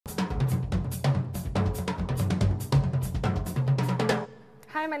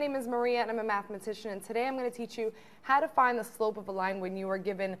Hi, my name is Maria and I'm a mathematician, and today I'm going to teach you how to find the slope of a line when you are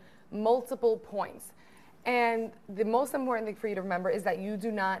given multiple points. And the most important thing for you to remember is that you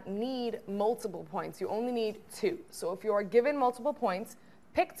do not need multiple points. You only need two. So if you are given multiple points,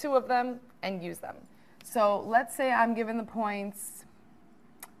 pick two of them and use them. So let's say I'm given the points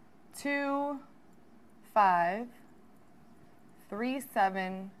 2, 5, 3,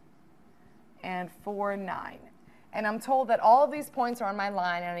 7, and 4, 9. And I'm told that all of these points are on my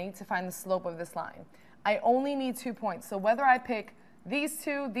line and I need to find the slope of this line. I only need 2 points. So whether I pick these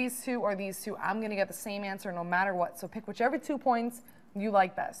two, or these two, I'm going to get the same answer no matter what. So pick whichever 2 points you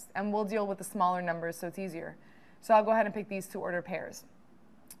like best. And we'll deal with the smaller numbers so it's easier. So I'll go ahead and pick these 2 ordered pairs.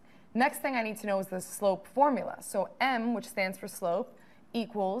 Next thing I need to know is the slope formula. So m, which stands for slope,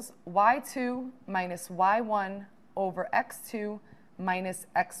 equals y2 minus y1 over x2 minus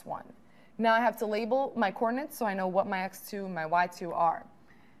x1. Now I have to label my coordinates so I know what my x2 and my y2 are.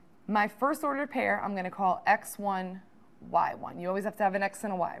 My first ordered pair I'm going to call x1, y1. You always have to have an x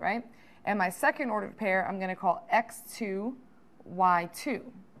and a y, right? And my second ordered pair I'm going to call x2, y2.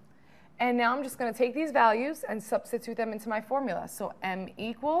 And now I'm just going to take these values and substitute them into my formula. So m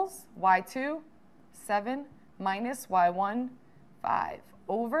equals y2, 7, minus y1, 5,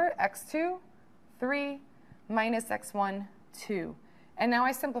 over x2, 3, minus x1, 2. And now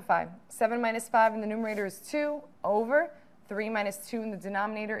I simplify. 7 minus 5 in the numerator is 2, over 3 minus 2 in the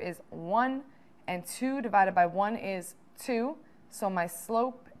denominator is 1, and 2 divided by 1 is 2, so my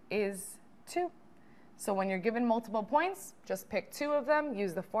slope is 2. So when you're given multiple points, just pick 2 of them,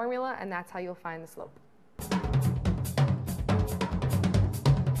 use the formula, and that's how you'll find the slope.